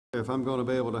If I'm going to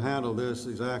be able to handle this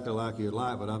exactly like you'd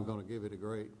like, but I'm going to give it a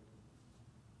great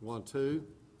 1-2. The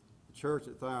church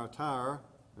at Thyatira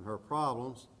and her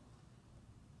problems.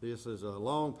 This is a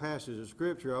long passage of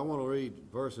Scripture. I want to read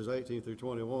verses 18 through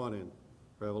 21 in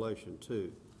Revelation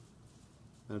 2.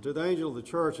 And to the angel of the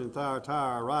church in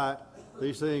Thyatira write,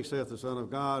 These things saith the Son of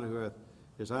God, who hath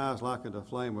his eyes like unto a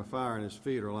flame of fire, and his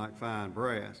feet are like fine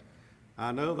brass.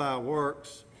 I know thy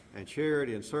works, and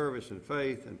charity, and service, and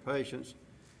faith, and patience,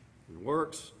 and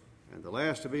works, and the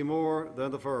last to be more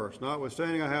than the first.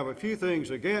 Notwithstanding, I have a few things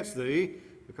against thee,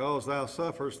 because thou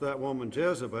sufferest that woman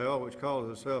Jezebel, which calleth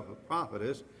herself a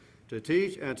prophetess, to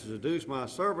teach and to seduce my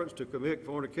servants to commit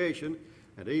fornication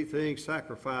and eat things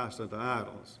sacrificed unto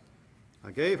idols.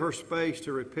 I gave her space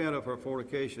to repent of her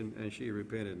fornication, and she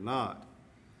repented not.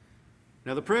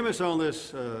 Now, the premise on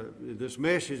this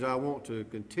message I want to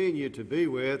continue to be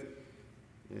with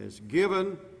is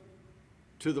given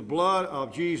to the blood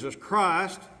of Jesus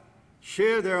Christ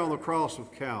shed there on the cross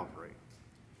of Calvary.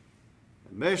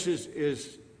 The message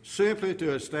is simply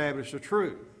to establish the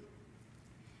truth,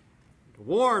 to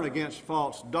warn against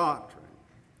false doctrine.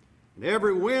 And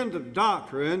every wind of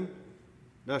doctrine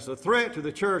that's a threat to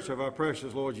the church of our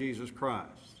precious Lord Jesus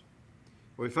Christ.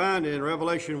 We find in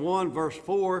Revelation 1, verse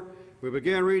 4, we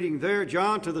begin reading there,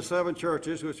 John to the 7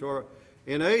 churches which are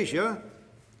in Asia,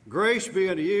 grace be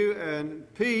unto you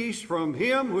and peace from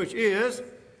him which is,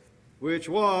 which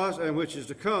was, and which is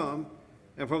to come,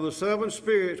 and from the 7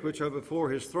 spirits which are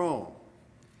before his throne,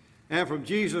 and from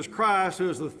Jesus Christ, who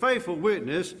is the faithful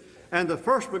witness, and the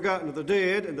first begotten of the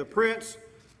dead, and the prince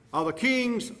of the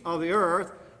kings of the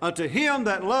earth, unto him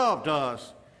that loved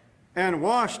us, and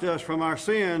washed us from our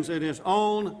sins in his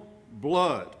own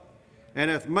blood,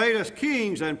 and hath made us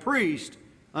kings and priests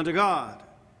unto God,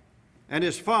 and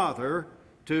his Father.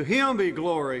 To him be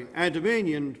glory and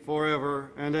dominion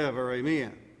forever and ever.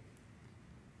 Amen.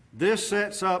 This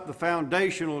sets up the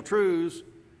foundational truths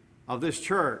of this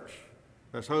church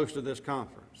that's hosted this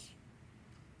conference.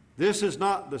 This is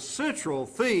not the central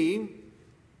theme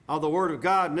of the Word of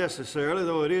God necessarily,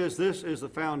 though it is. This is the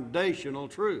foundational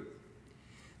truth.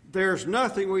 There's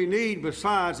nothing we need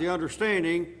besides the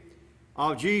understanding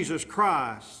of Jesus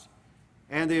Christ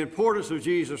and the importance of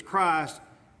Jesus Christ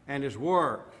and his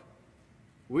work.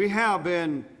 We have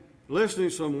been listening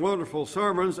to some wonderful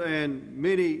sermons and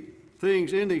many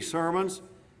things in these sermons,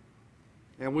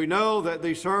 and we know that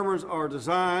these sermons are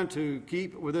designed to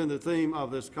keep within the theme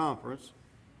of this conference,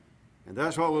 and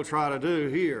that's what we'll try to do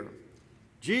here.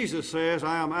 Jesus says,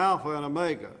 I am Alpha and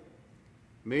Omega,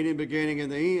 meaning beginning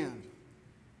and the end.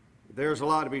 There's a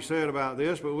lot to be said about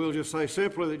this, but we'll just say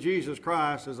simply that Jesus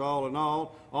Christ is all in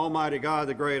all, Almighty God,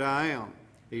 the great I am.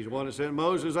 He's the one that sent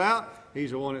Moses out.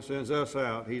 He's the one that sends us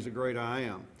out. He's the great I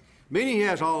am. Meaning he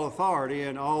has all authority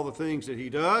in all the things that he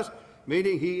does,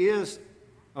 meaning he is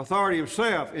authority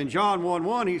himself. In John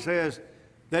 1:1, he says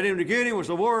that in the beginning was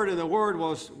the Word, and the Word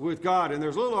was with God. And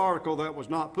there's a little article that was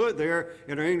not put there.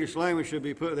 In our English language should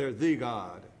be put there, the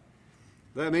God.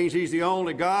 That means he's the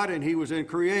only God, and he was in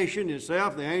creation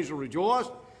himself. The angels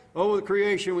rejoiced over the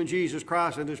creation when Jesus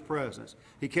Christ in his presence.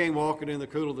 He came walking in the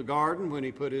cool of the garden when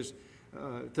he put his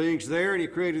things there, and he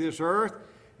created this earth,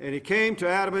 and he came to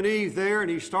Adam and Eve there, and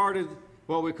he started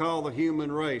what we call the human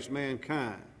race,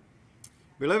 mankind.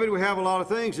 Beloved, we have a lot of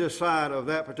things this side of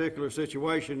that particular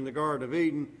situation in the Garden of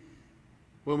Eden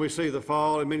when we see the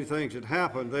fall and many things that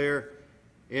happened there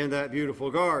in that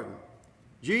beautiful garden.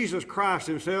 Jesus Christ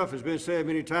himself, has been said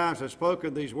many times, has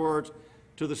spoken these words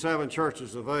to the 7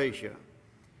 churches of Asia.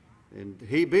 And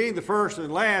he being the first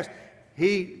and last,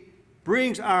 he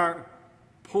brings our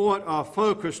point of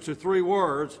focus to 3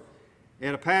 words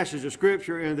in a passage of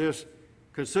Scripture in this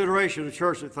consideration of the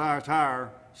church at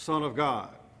Thyatira, Son of God.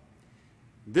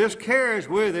 This carries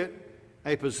with it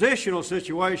a positional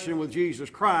situation with Jesus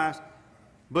Christ,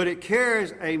 but it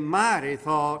carries a mighty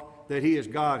thought that he is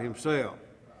God himself.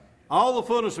 All the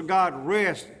fullness of God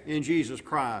rests in Jesus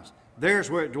Christ. There's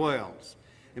where it dwells.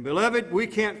 And beloved, we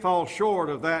can't fall short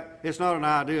of that. It's not an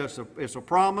idea, it's a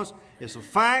promise, it's a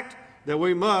fact that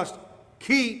we must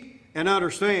keep and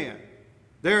understand.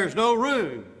 There is no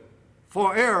room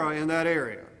for error in that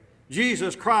area.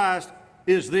 Jesus Christ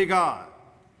is the God.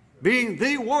 Being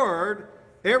the Word,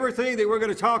 everything that we're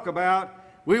going to talk about,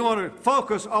 we want to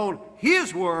focus on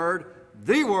his Word,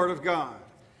 the Word of God.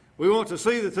 We want to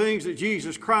see the things that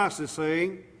Jesus Christ is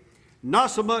saying, not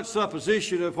so much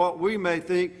supposition of what we may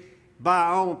think by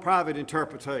our own private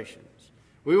interpretations.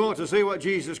 We want to see what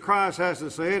Jesus Christ has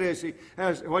to say.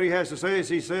 What he has to say is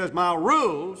he says, my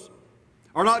rules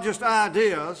are not just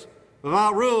ideas, but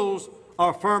my rules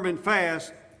are firm and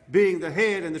fast, being the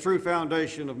head and the true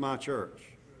foundation of my church.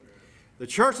 The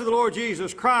church of the Lord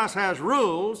Jesus Christ has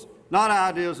rules, not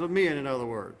ideas of men, in other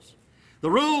words.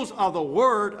 The rules of the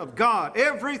Word of God.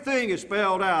 Everything is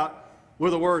spelled out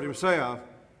with the Word Himself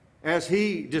as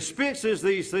He dispenses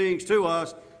these things to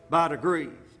us by degrees.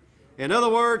 In other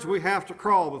words, we have to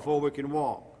crawl before we can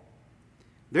walk.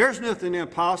 There's nothing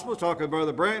impossible. Talking to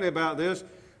Brother Brantley about this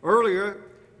earlier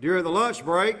during the lunch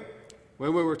break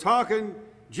when we were talking.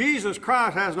 Jesus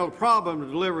Christ has no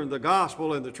problem delivering the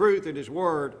gospel and the truth in His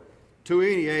Word to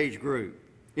any age group,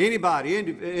 anybody,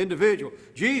 individual.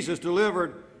 Jesus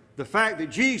delivered the fact that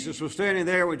Jesus was standing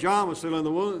there when John was still in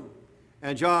the womb,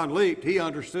 and John leaped. He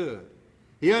understood.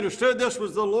 He understood this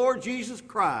was the Lord Jesus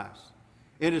Christ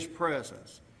in His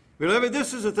presence. Beloved,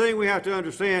 this is the thing we have to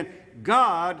understand.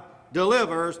 God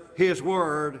delivers His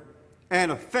Word,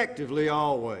 and effectively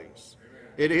always.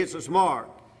 It hits its mark.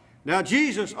 Now,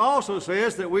 Jesus also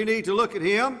says that we need to look at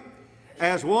Him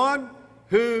as one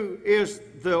who is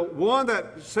the one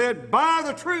that said, buy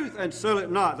the truth and sell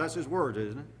it not. That's His word,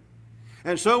 isn't it?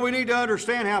 And so we need to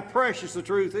understand how precious the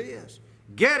truth is.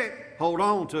 Get it, hold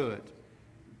on to it.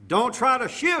 Don't try to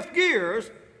shift gears.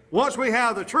 Once we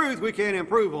have the truth, we can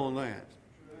improve on that.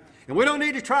 And we don't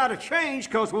need to try to change,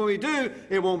 because when we do,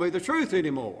 it won't be the truth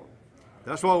anymore.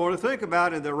 That's what I want to think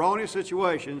about in the erroneous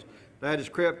situations that has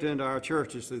crept into our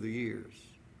churches through the years.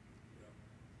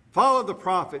 Follow the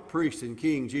prophet, priest, and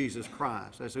king Jesus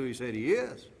Christ. That's who He said He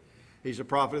is. He's a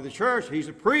prophet of the church. He's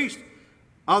a priest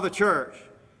of the church.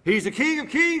 He's the King of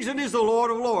kings and He's the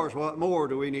Lord of lords. What more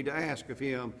do we need to ask of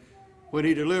Him when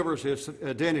He delivers His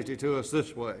identity to us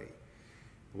this way?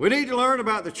 We need to learn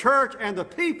about the church and the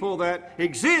people that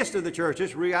exist in the church.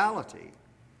 It's reality.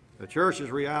 The church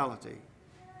is reality.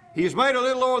 He has made a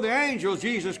little lower the angels,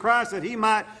 Jesus Christ, that He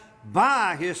might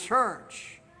buy His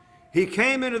church. He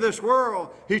came into this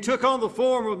world. He took on the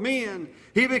form of men.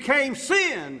 He became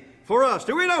sin for us.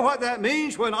 Do we know what that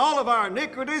means? When all of our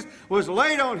iniquities was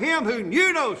laid on Him who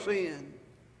knew no sin.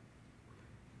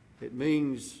 It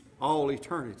means all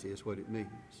eternity is what it means.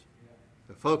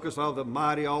 The focus of the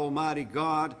mighty, almighty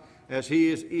God as He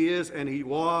is and He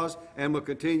was and will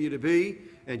continue to be.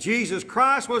 And Jesus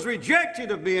Christ was rejected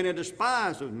of men and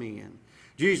despised of men.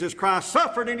 Jesus Christ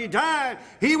suffered and He died.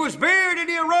 He was buried and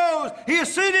He arose. He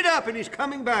ascended up and He's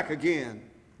coming back again.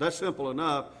 That's simple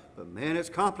enough. But man, it's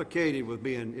complicated with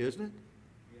being, isn't it?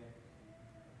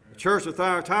 The church of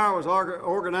Thyatira was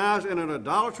organized in an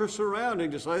idolatrous surrounding,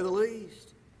 to say the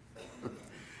least.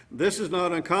 This is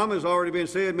not uncommon, as already been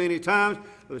said many times.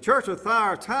 The church of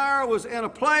Thyatira was in a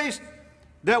place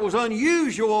that was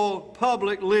unusual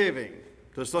public living,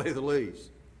 to say the least.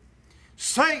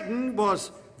 Satan was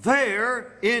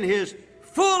there in his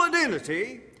full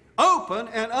identity, open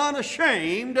and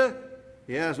unashamed.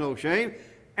 He has no shame.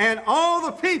 And all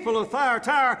the people of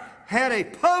Thyatira had a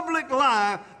public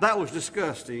life that was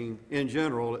disgusting, in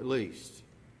general at least.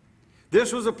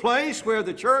 This was a place where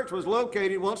the church was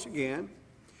located once again.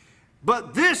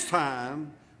 But this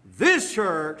time, this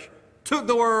church took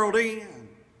the world in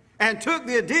and took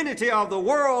the identity of the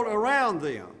world around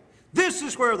them. This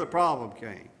is where the problem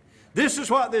came. This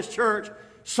is what this church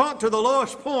sunk to the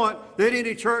lowest point that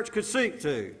any church could sink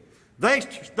to.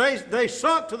 They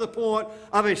sunk to the point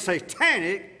of a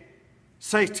satanic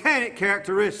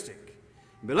characteristic.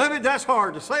 Beloved, that's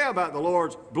hard to say about the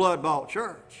Lord's blood-bought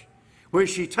church, when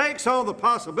she takes on the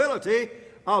possibility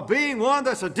of being one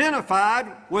that's identified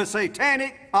with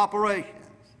satanic operations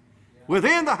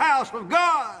within the house of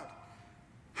God.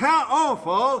 How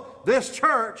awful this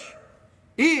church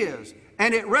is.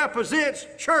 And it represents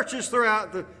churches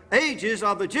throughout the ages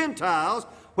of the Gentiles,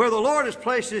 where the Lord has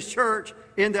placed His church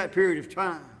in that period of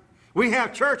time. We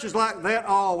have churches like that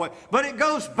always. But it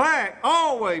goes back,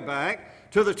 all the way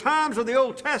back, to the times of the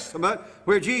Old Testament,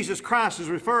 where Jesus Christ is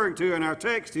referring to in our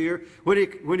text here,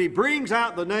 when he brings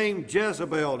out the name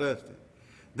Jezebel, doesn't it?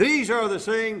 These are the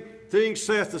same things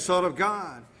saith the Son of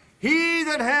God. He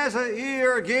that has an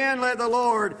ear, again, let the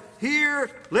Lord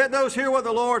hear. Let those hear what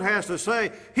the Lord has to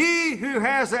say. He who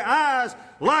has the eyes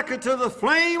like unto the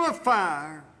flame of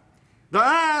fire. The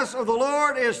eyes of the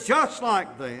Lord is just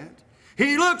like that.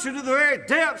 He looks into the very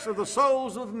depths of the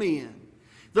souls of men.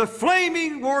 The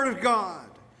flaming Word of God.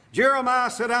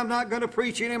 Jeremiah said, I'm not going to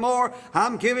preach anymore.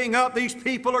 I'm giving up. These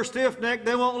people are stiff-necked.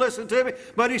 They won't listen to me.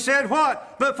 But he said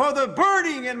what? But for the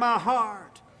burning in my heart.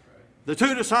 The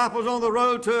two disciples on the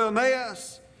road to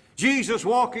Emmaus, Jesus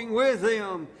walking with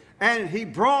them, and He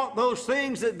brought those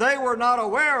things that they were not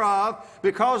aware of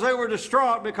because they were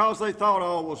distraught because they thought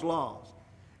all was lost.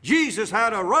 Jesus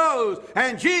had arose,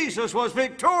 and Jesus was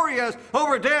victorious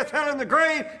over death, hell, and the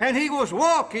grave, and He was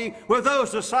walking with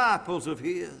those disciples of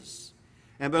His.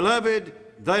 And beloved,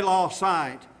 they lost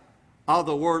sight of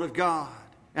the Word of God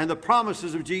and the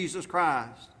promises of Jesus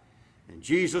Christ. And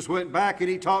Jesus went back and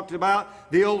he talked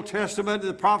about the Old Testament and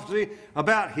the prophecy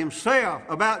about himself,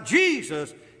 about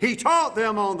Jesus. He taught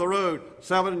them on the road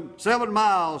 7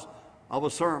 miles of a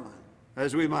sermon,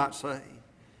 as we might say.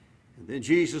 And then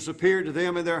Jesus appeared to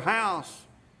them in their house.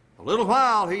 A little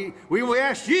while, we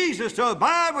asked Jesus to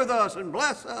abide with us and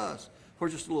bless us for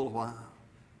just a little while.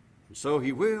 And so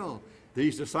he will.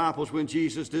 These disciples, when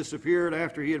Jesus disappeared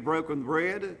after he had broken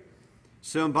bread,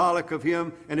 symbolic of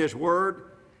him and his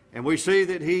word, and we see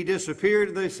that he disappeared,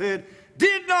 and they said,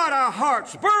 "Did not our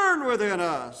hearts burn within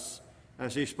us?"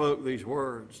 As he spoke these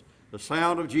words. The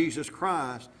sound of Jesus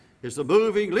Christ is the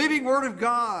moving, living Word of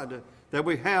God that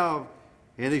we have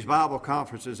in these Bible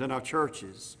conferences in our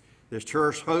churches. This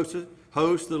church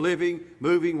hosts the living,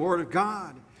 moving Word of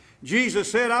God. Jesus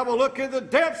said, "I will look in the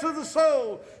depths of the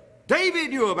soul." David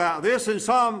knew about this in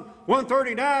Psalm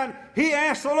 139. He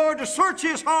asked the Lord to search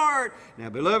his heart. Now,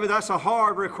 beloved, that's a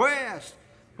hard request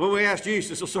when we ask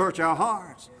Jesus to search our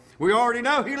hearts. We already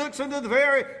know he looks into the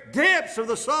very depths of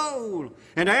the soul.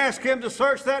 And to ask him to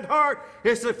search that heart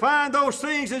is to find those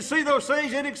things and see those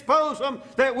things and expose them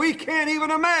that we can't even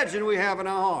imagine we have in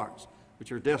our hearts,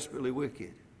 which are desperately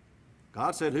wicked.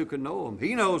 God said, who can know them?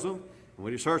 He knows them. And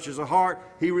when he searches the heart,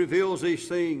 he reveals these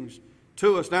things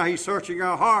to us. Now he's searching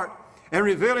our heart and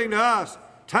revealing to us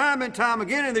time and time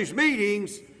again in these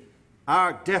meetings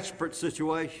our desperate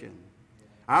situation,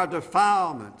 our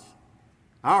defilement,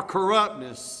 our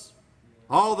corruptness,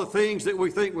 all the things that we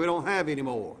think we don't have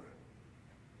anymore.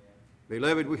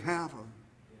 Beloved, we have them.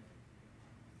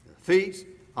 The feet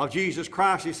of Jesus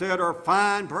Christ, he said, are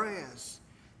fine brass.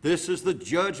 This is the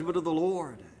judgment of the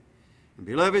Lord. And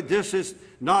beloved, this is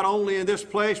not only in this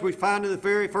place, we find in the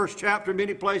very first chapter,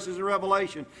 many places in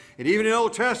Revelation, and even in the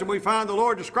Old Testament, we find the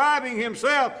Lord describing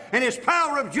himself and his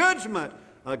power of judgment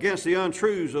against the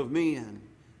untruths of men,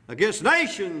 against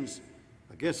nations,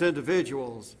 against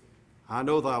individuals. I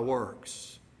know thy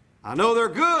works. I know they're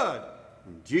good.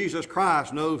 And Jesus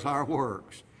Christ knows our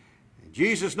works. And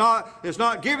Jesus is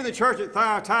not giving the church at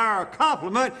Thyatira a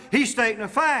compliment. He's stating a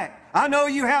fact. I know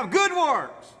you have good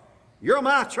works. You're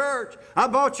my church. I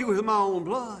bought you with my own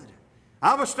blood.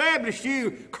 I've established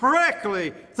you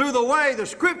correctly through the way the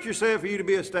Scripture said for you to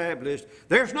be established.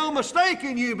 There's no mistake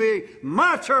in you being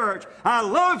my church. I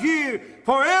love you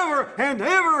forever and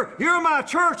ever. You're my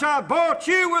church. I bought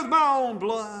you with my own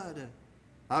blood.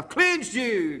 I've cleansed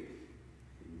you.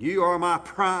 You are my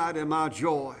pride and my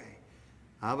joy.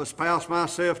 I've espoused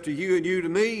myself to you and you to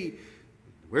me.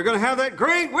 We're going to have that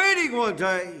great wedding one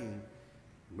day.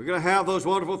 We're going to have those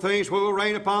wonderful things where we'll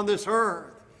reign upon this earth.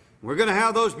 We're going to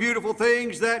have those beautiful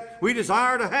things that we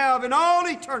desire to have in all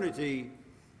eternity.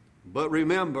 But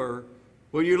remember,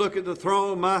 when you look at the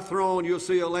throne, my throne, you'll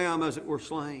see a lamb as it were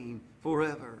slain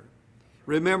forever.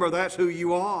 Remember, that's who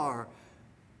you are.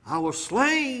 I was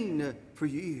slain for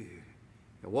you.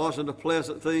 It wasn't a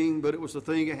pleasant thing, but it was the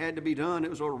thing that had to be done. It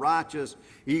was a righteous,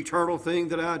 eternal thing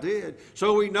that I did.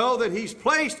 So we know that he's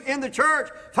placed in the church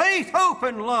faith, hope,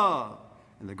 and love.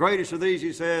 And the greatest of these,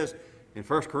 he says, in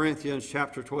 1 Corinthians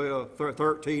chapter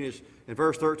 13, is in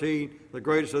verse 13, the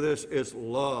greatest of this is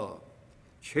love,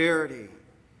 charity.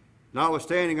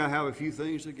 Notwithstanding, I have a few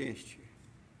things against you.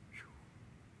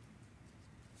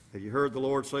 Have you heard the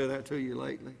Lord say that to you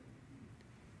lately?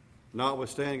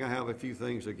 Notwithstanding, I have a few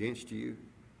things against you.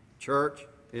 Church,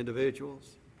 individuals.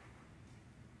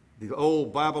 The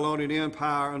old Babylonian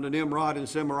Empire under Nimrod and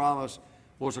Semiramis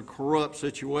was a corrupt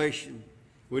situation.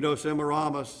 We know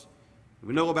Semiramis.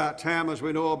 We know about Tammuz.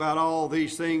 We know about all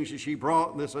these things that she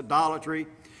brought in this idolatry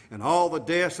and all the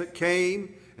deaths that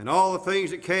came and all the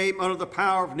things that came under the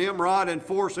power of Nimrod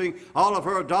enforcing all of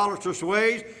her idolatrous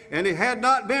ways. And it had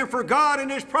not been for God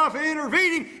and his prophet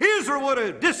intervening, Israel would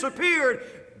have disappeared.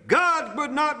 God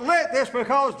would not let this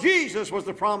because Jesus was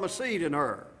the promised seed in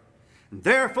her. And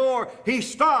therefore, he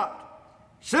stopped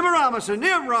Semiramis and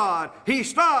Nimrod. He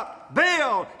stopped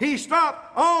Baal. He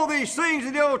stopped all these things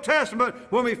in the Old Testament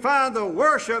when we find the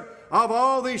worship of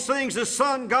all these things, the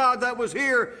sun god that was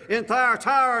here in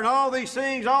Thyatira and all these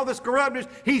things, all this corruptness.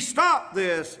 He stopped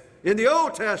this in the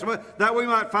Old Testament that we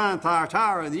might find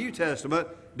Thyatira in the New Testament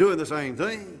doing the same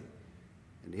thing.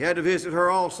 And he had to visit her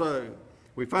also.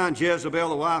 We find Jezebel,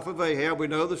 the wife of Ahab. We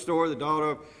know the story, the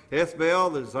daughter of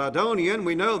Ethbaal, the Zidonian.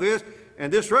 We know this.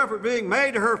 And this reference being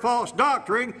made to her false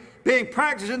doctrine, being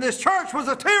practiced in this church, was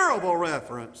a terrible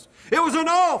reference. It was an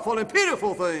awful and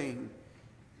pitiful thing.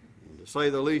 And to say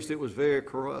the least, it was very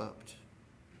corrupt.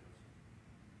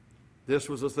 This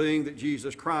was a thing that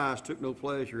Jesus Christ took no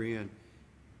pleasure in,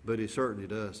 but he certainly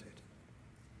does it.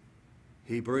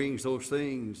 He brings those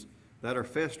things that are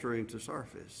festering to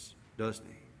surface, doesn't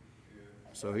he?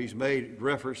 So he's made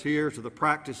reference here to the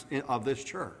practice of this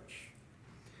church.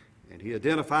 And he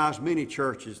identifies many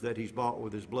churches that he's bought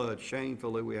with his blood.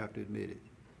 Shamefully, we have to admit it.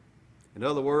 In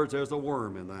other words, there's a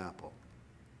worm in the apple.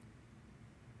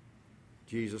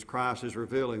 Jesus Christ is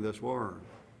revealing this worm.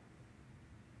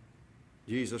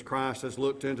 Jesus Christ has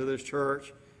looked into this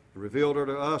church and revealed her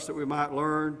to us that we might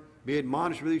learn, be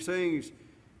admonished with these things.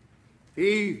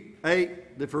 Eve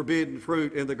ate the forbidden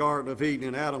fruit in the Garden of Eden,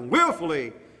 and Adam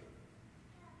willfully,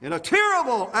 in a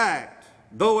terrible act,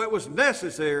 though it was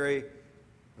necessary,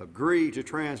 agreed to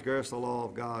transgress the law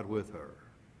of God with her.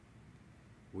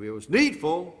 It was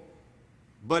needful,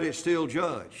 but it's still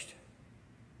judged.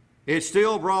 It's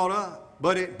still brought up,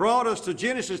 but it brought us to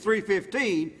Genesis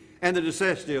 3:15 and the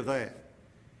necessity of that.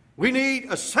 We need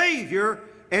a Savior,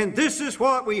 and this is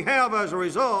what we have as a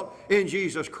result in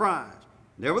Jesus Christ.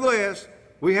 Nevertheless,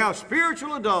 we have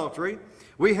spiritual adultery.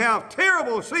 We have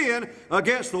terrible sin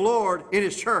against the Lord in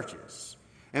His churches.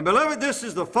 And beloved, this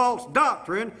is the false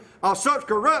doctrine of such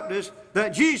corruptness that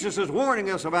Jesus is warning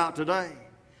us about today,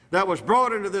 that was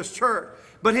brought into this church.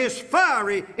 But His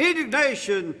fiery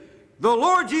indignation, the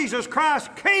Lord Jesus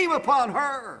Christ came upon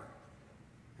her.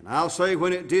 And I'll say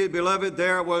when it did, beloved,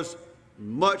 there was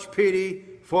much pity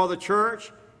for the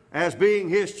church as being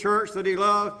His church that He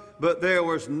loved, but there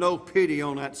was no pity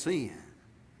on that sin.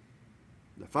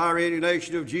 The fiery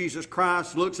indignation of Jesus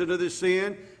Christ looks into this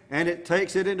sin, and it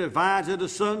takes it and divides it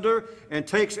asunder and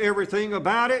takes everything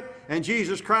about it, and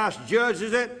Jesus Christ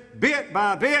judges it bit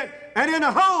by bit, and in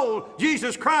a whole,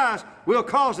 Jesus Christ will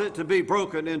cause it to be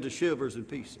broken into shivers and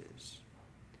pieces.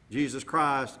 Jesus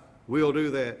Christ will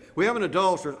do that. We have an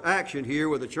adulterous action here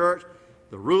with the church,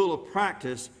 the rule of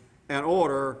practice and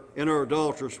order in her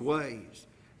adulterous ways.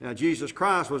 Now, Jesus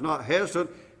Christ was not hesitant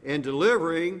in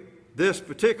delivering this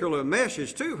particular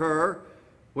message to her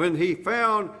when He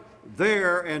found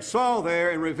there and saw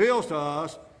there and reveals to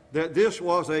us that this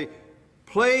was a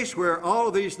place where all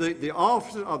of these, the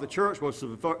offices of the church was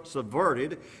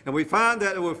subverted, and we find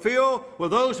that it was filled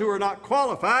with those who were not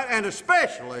qualified, and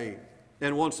especially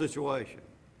in one situation.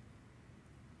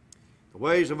 The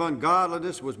ways of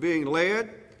ungodliness was being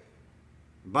led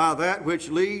by that which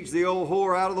leads the old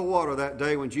whore out of the water that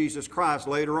day when Jesus Christ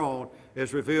later on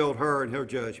has revealed her in her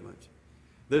judgment.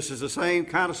 This is the same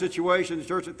kind of situation the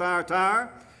church at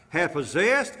Thyatira had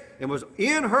possessed and was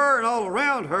in her and all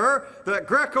around her. That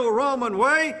Greco-Roman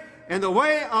way and the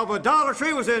way of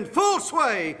idolatry was in full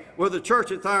sway with the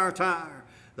church at Thyatira.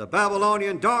 The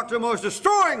Babylonian doctrine was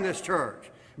destroying this church.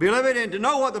 Beloved, and to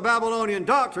know what the Babylonian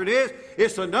doctrine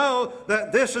is to know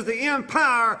that this is the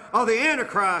empire of the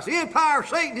Antichrist, the empire of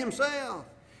Satan himself.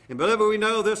 And beloved, we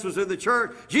know this was in the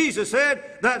church. Jesus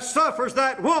said, that suffers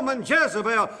that woman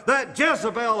Jezebel, that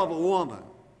Jezebel of a woman.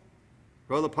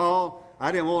 Brother Paul,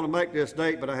 I didn't want to make this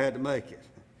date, but I had to make it.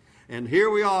 And here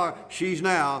we are. She's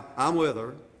now, I'm with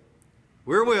her.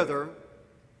 We're with her,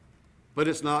 but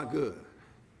it's not good.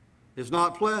 It's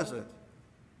not pleasant.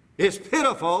 It's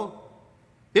pitiful.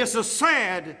 It's a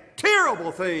sad,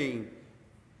 terrible thing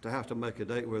to have to make a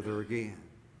date with her again.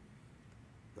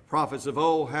 The prophets of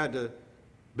old had to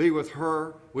be with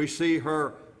her. We see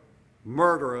her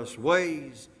murderous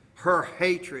ways, her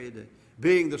hatred,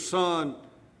 being the son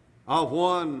of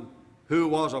one who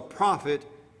was a prophet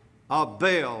of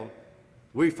Baal.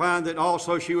 We find that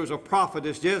also she was a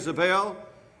prophetess Jezebel,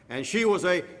 and she was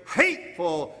a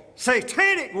hateful,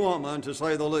 satanic woman, to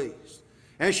say the least.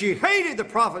 And she hated the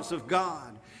prophets of God.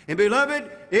 And beloved,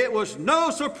 it was no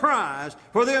surprise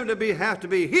for them to have to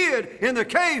be hid in the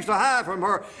caves to hide from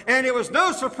her. And it was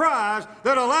no surprise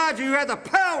that Elijah, who had the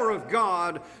power of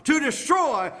God to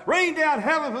destroy, rain down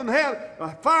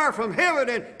fire from heaven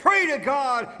and pray to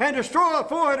God and destroy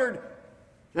 400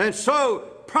 and so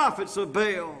prophets of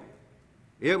Baal.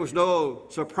 It was no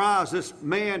surprise this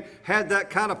man had that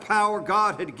kind of power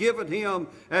God had given him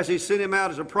as He sent him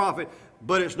out as a prophet.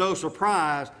 But it's no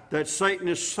surprise that Satan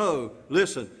is so.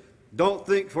 Listen, don't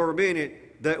think for a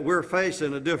minute that we're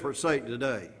facing a different Satan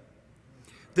today.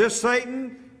 This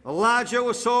Satan, Elijah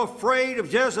was so afraid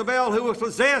of Jezebel, who was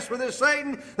possessed with this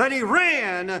Satan, that he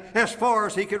ran as far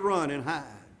as he could run and hide.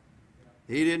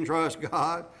 He didn't trust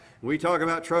God. We talk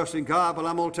about trusting God, but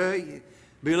I'm going to tell you,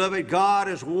 beloved, God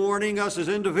is warning us as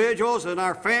individuals and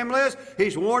our families.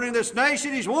 He's warning this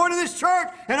nation. He's warning this church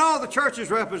and all the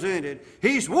churches represented.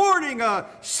 He's warning us.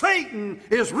 Satan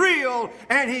is real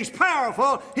and he's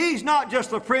powerful. He's not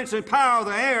just the prince and power of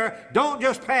the air. Don't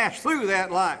just pass through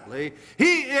that lightly.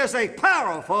 He is a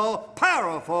powerful,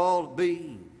 powerful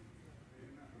being.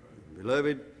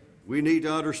 Beloved, we need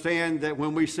to understand that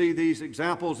when we see these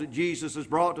examples that Jesus has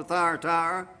brought to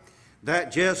Thyatira,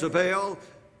 That Jezebel,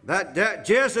 that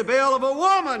Jezebel of a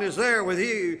woman is there with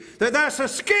you. That's a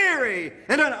scary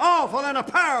and an awful and a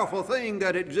powerful thing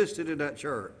that existed in that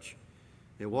church.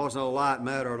 It wasn't a light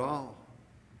matter at all.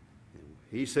 And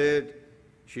he said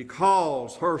she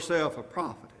calls herself a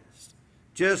prophetess.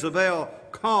 Jezebel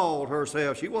called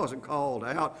herself. She wasn't called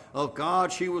out of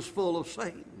God. She was full of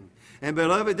Satan. And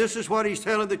beloved, this is what he's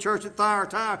telling the church at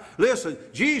Thyatira. Listen,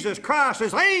 Jesus Christ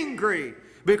is angry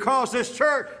because this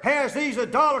church has these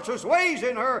idolatrous ways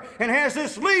in her and has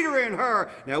this leader in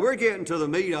her. Now we're getting to the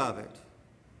meat of it.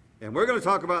 And we're going to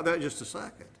talk about that in just a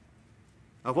second.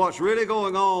 Of what's really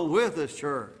going on with this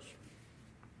church.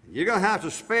 You're going to have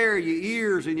to spare your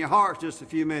ears and your hearts just a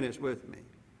few minutes with me.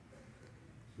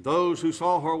 Those who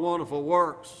saw her wonderful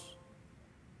works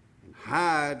and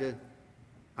hide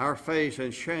our face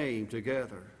in shame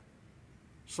together,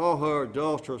 saw her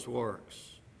adulterous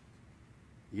works.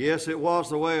 Yes, it was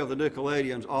the way of the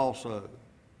Nicolaitans also.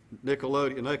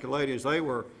 Nicolaitans, they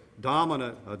were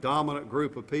a dominant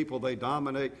group of people. They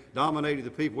dominated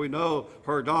the people. We know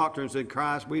her doctrines in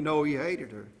Christ. We know he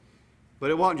hated her.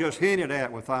 But it wasn't just hinted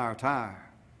at with Thyatira.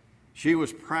 She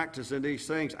was practicing these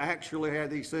things, actually had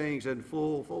these things in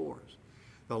full force.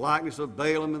 The likeness of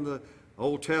Balaam in the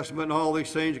Old Testament and all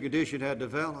these things, the condition had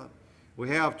developed. We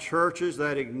have churches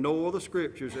that ignore the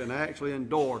Scriptures and actually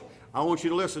endorse. I want you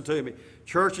to listen to me.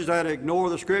 Churches that ignore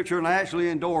the Scripture and actually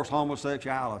endorse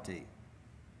homosexuality.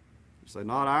 You say,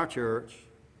 not our church.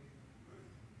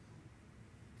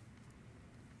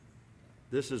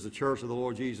 This is the church of the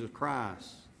Lord Jesus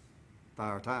Christ,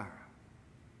 Thyatira.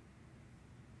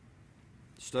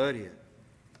 Study it.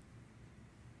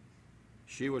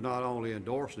 She was not only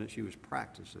endorsing it, she was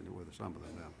practicing it with some of the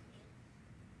members.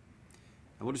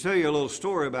 I want to tell you a little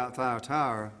story about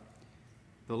Thyatira.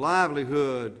 The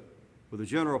livelihood with the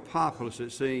general populace,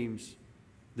 it seems,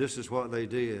 this is what they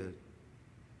did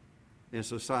in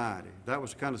society. That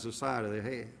was the kind of society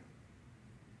they had.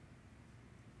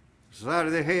 The society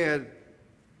they had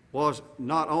was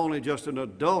not only just an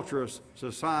adulterous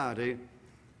society,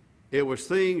 it was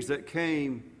things that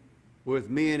came with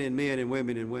men and men and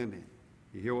women and women.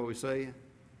 You hear what we're saying?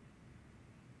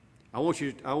 I want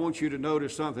you to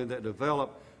notice something that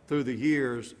developed through the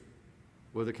years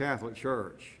with the Catholic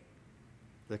Church.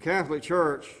 The Catholic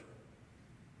Church,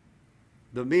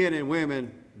 the men and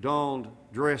women donned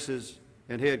dresses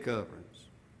and head coverings,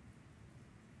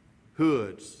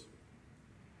 hoods.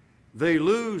 They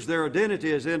lose their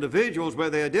identity as individuals,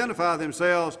 but they identify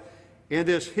themselves in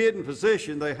this hidden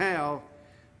position they have.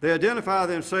 They identify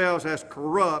themselves as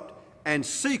corrupt and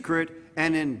secret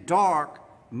and in dark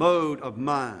mode of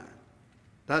mind.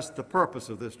 That's the purpose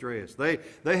of this dress. They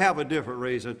have a different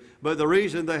reason, but the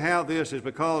reason they have this is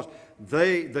because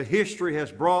the history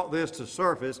has brought this to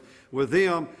surface with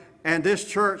them, and this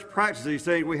church practices these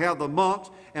things. We have the monks,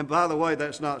 and by the way,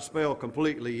 that's not spelled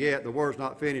completely yet. The word's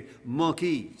not finished.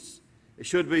 Monkeys. It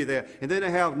should be there. And then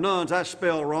they have nuns. That's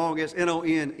spelled wrong. It's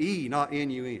N-O-N-E, not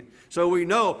N-U-N. So we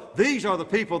know these are the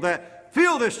people that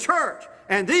fill this church,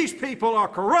 and these people are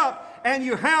corrupt, and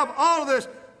you have all of this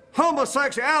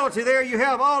homosexuality there, you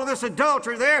have all of this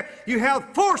adultery there, you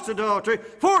have forced adultery,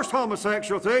 forced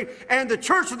homosexuality, and the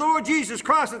church of the Lord Jesus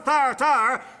Christ at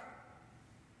Thyatira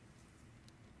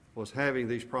was having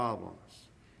these problems.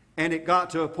 And it got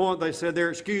to a point, they said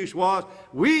their excuse was,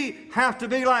 we have to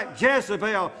be like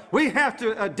Jezebel. We have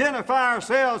to identify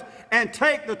ourselves and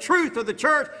take the truth of the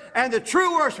church and the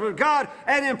true worship of God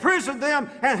and imprison them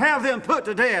and have them put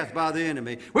to death by the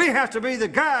enemy. We have to be the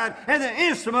guide and the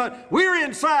instrument. We're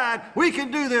inside. We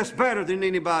can do this better than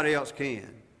anybody else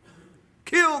can.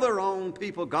 Kill their own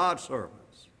people, God's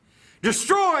servants.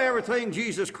 Destroy everything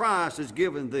Jesus Christ has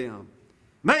given them.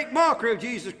 Make mockery of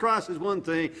Jesus Christ is one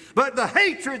thing, but the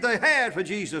hatred they had for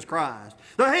Jesus Christ,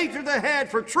 the hatred they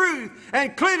had for truth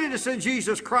and cleanliness in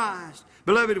Jesus Christ,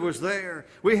 beloved, it was there.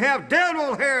 We have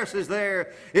devil heresies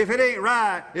there. If it ain't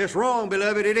right, it's wrong,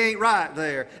 beloved. It ain't right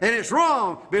there. And it's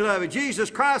wrong, beloved. Jesus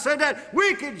Christ said that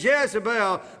wicked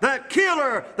Jezebel, that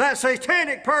killer, that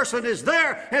satanic person is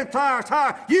there in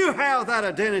Thyatira. You have that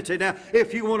identity. Now,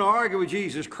 if you want to argue with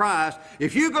Jesus Christ,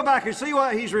 if you go back and see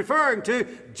what he's referring to,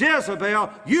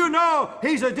 Jezebel, you know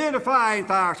he's identifying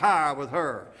Thyatira with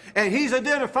her. And he's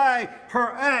identifying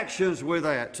her actions with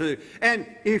that too. And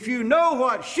if you know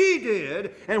what she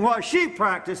did and what she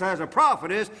practiced as a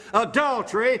prophetess,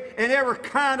 adultery and every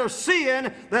kind of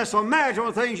sin that's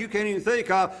imaginable, things you can't even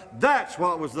think of, that's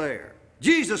what was there.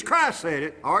 Jesus Christ said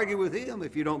it. Argue with him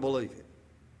if you don't believe it.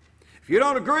 If you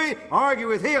don't agree, argue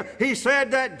with him. He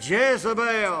said that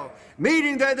Jezebel,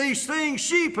 meaning that these things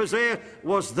she possessed,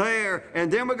 was there.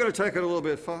 And then we're going to take it a little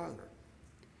bit farther.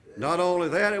 Not only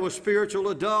that, it was spiritual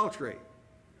adultery.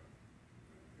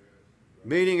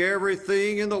 Meaning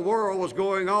everything in the world was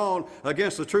going on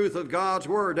against the truth of God's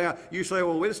Word. Now, you say,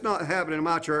 well, it's not happening in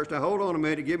my church. Now, hold on a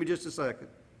minute. Give me just a second.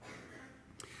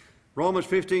 Romans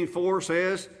 15:4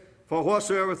 says, for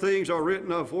whatsoever things are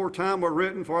written aforetime were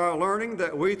written for our learning,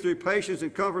 that we through patience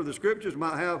and comfort of the Scriptures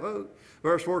might have hope.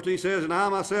 Verse 14 says, and I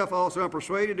myself also am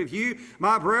persuaded of you,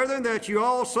 my brethren, that you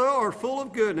also are full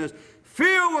of goodness,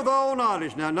 filled with all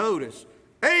knowledge. Now notice,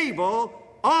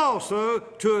 able also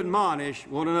to admonish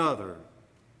one another.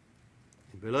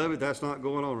 And beloved, that's not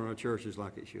going on in our churches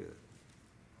like it should.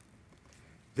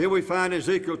 Then we find in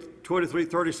Ezekiel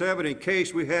 23:37, in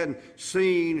case we hadn't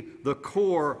seen the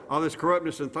core of this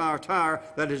corruptness in Thyatira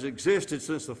that has existed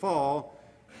since the fall,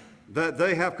 that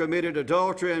they have committed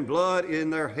adultery and blood in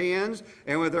their hands,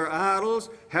 and with their idols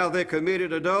have they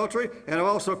committed adultery, and have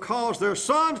also caused their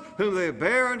sons, whom they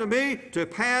bear unto me, to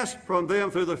pass from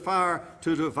them through the fire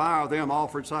to devour them,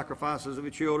 offered sacrifices of the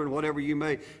children, whatever you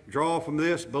may draw from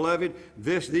this, beloved.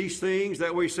 These things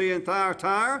that we see in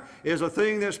Thyatira is a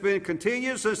thing that's been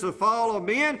continued since the fall of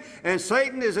men, and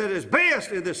Satan is at his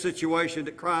best in this situation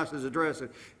that Christ is addressing.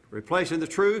 Replacing the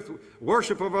truth,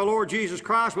 worship of our Lord Jesus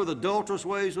Christ with adulterous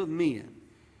ways of men.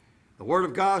 The Word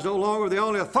of God is no longer the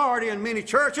only authority in many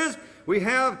churches. We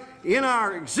have in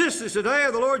our existence today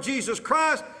of the Lord Jesus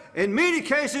Christ. In many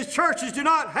cases, churches do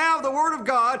not have the Word of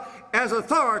God as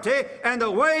authority, and the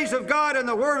ways of God and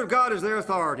the Word of God as their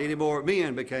authority anymore.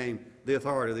 Men became the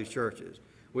authority of these churches.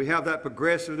 We have that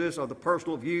progressiveness of the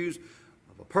personal views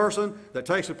of a person that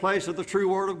takes the place of the true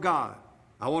Word of God.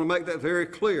 I want to make that very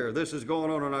clear. This is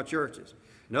going on in our churches.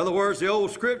 In other words, the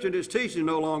old Scripture and its teaching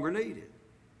no longer needed.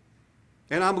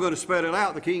 And I'm going to spell it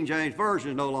out. The King James Version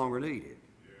is no longer needed.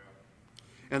 Yeah.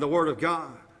 And the Word of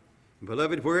God,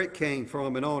 beloved, where it came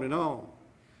from and on and on.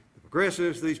 The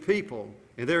progressiveness of these people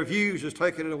and their views is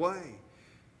taking it away.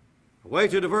 A way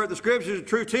to divert the Scriptures and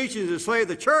true teachings is to say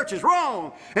the church is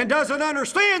wrong and doesn't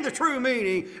understand the true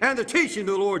meaning and the teaching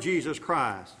of the Lord Jesus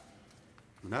Christ.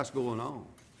 And that's going on.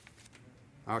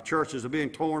 Our churches are being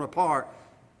torn apart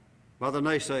by the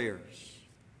naysayers.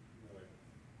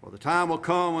 Well, the time will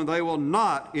come when they will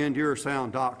not endure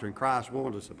sound doctrine. Christ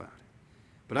warned us about it.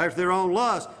 But after their own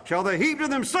lust shall they heap to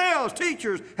themselves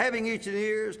teachers having itching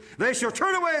ears. They shall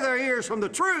turn away their ears from the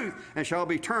truth and shall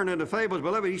be turned into fables.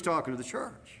 Beloved, he's talking to the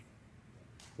church.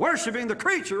 Worshiping the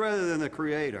creature rather than the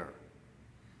Creator.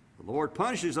 The Lord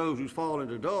punishes those who fall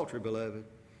into adultery, beloved.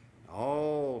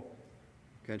 All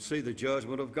can see the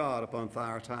judgment of God upon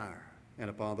Thyatira and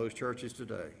upon those churches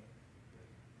today.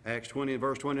 Acts 20 and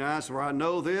verse 29, for I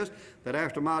know this, that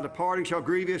after my departing shall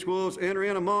grievous wolves enter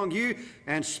in among you,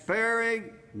 and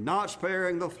not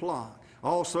sparing the flock.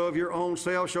 Also of your own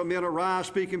selves shall men arise,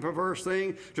 speaking perverse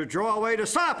things, to draw away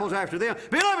disciples after them.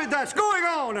 Beloved, that's going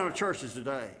on in our churches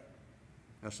today.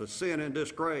 That's a sin and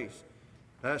disgrace.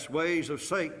 That's ways of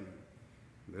Satan.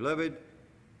 Beloved,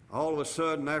 all of a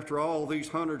sudden, after all these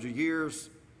hundreds of years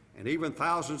and even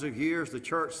thousands of years, the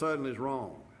church suddenly is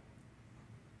wrong.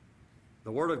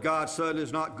 The Word of God suddenly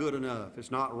is not good enough.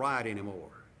 It's not right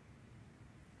anymore.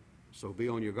 So be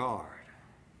on your guard.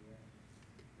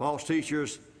 False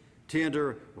teachers tend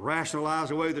to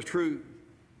rationalize away the truth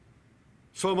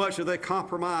so much that they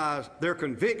compromise their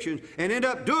convictions and end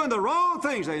up doing the wrong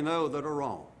things they know that are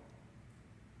wrong.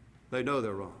 They know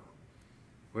they're wrong.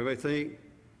 We may think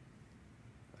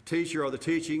teacher or the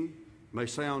teaching may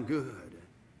sound good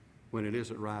when it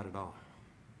isn't right at all.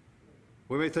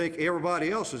 We may think everybody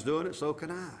else is doing it, so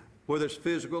can I. Whether it's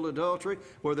physical adultery,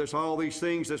 whether it's all these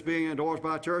things that's being endorsed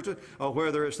by churches, or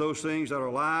whether it's those things that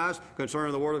are lies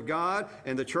concerning the Word of God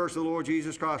and the church of the Lord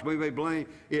Jesus Christ, we may blame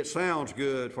it sounds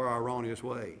good for our erroneous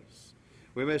ways.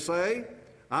 We may say,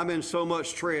 I'm in so much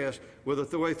stress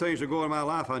with the way things are going in my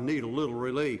life, I need a little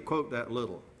relief. Quote that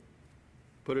little.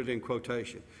 Put it in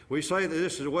quotation. We say that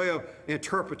this is a way of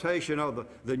interpretation of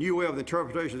the new way of the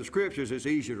interpretation of the Scriptures. It's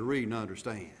easier to read and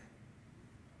understand.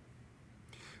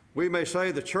 We may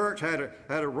say the church had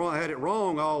it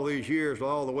wrong all these years with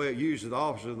all the way it uses the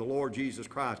offices the Lord Jesus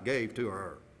Christ gave to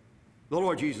her. The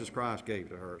Lord Jesus Christ gave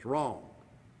to her. It's wrong.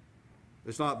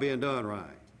 It's not being done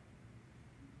right.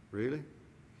 Really?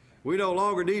 We no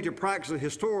longer need to practice the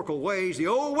historical ways. The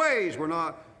old ways were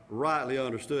not rightly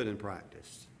understood and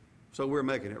practiced. So we're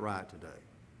making it right today.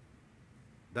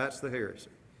 That's the heresy.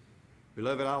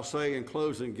 Beloved, I'll say in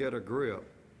closing, get a grip,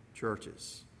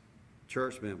 churches,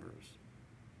 church members.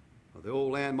 The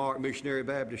old landmark missionary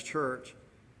Baptist church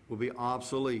will be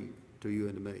obsolete to you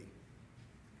and to me.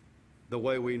 The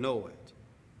way we know it,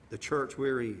 the church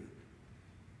we're in,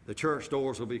 the church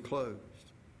doors will be closed.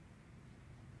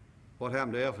 What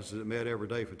happened to Ephesus that met every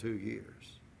day for 2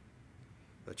 years?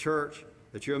 The church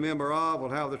that you're a member of will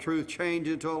have the truth change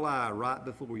into a lie right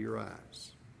before your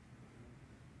eyes.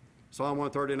 Psalm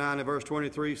 139 and verse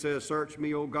 23 says, "Search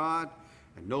me, O God,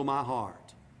 and know my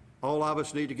heart." All of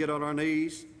us need to get on our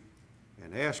knees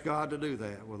and ask God to do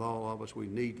that. With all of us, we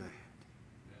need that.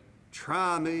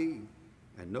 Try me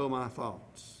and know my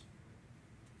thoughts.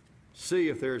 See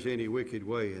if there's any wicked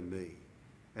way in me,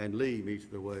 and lead me to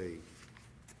the way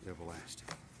everlasting.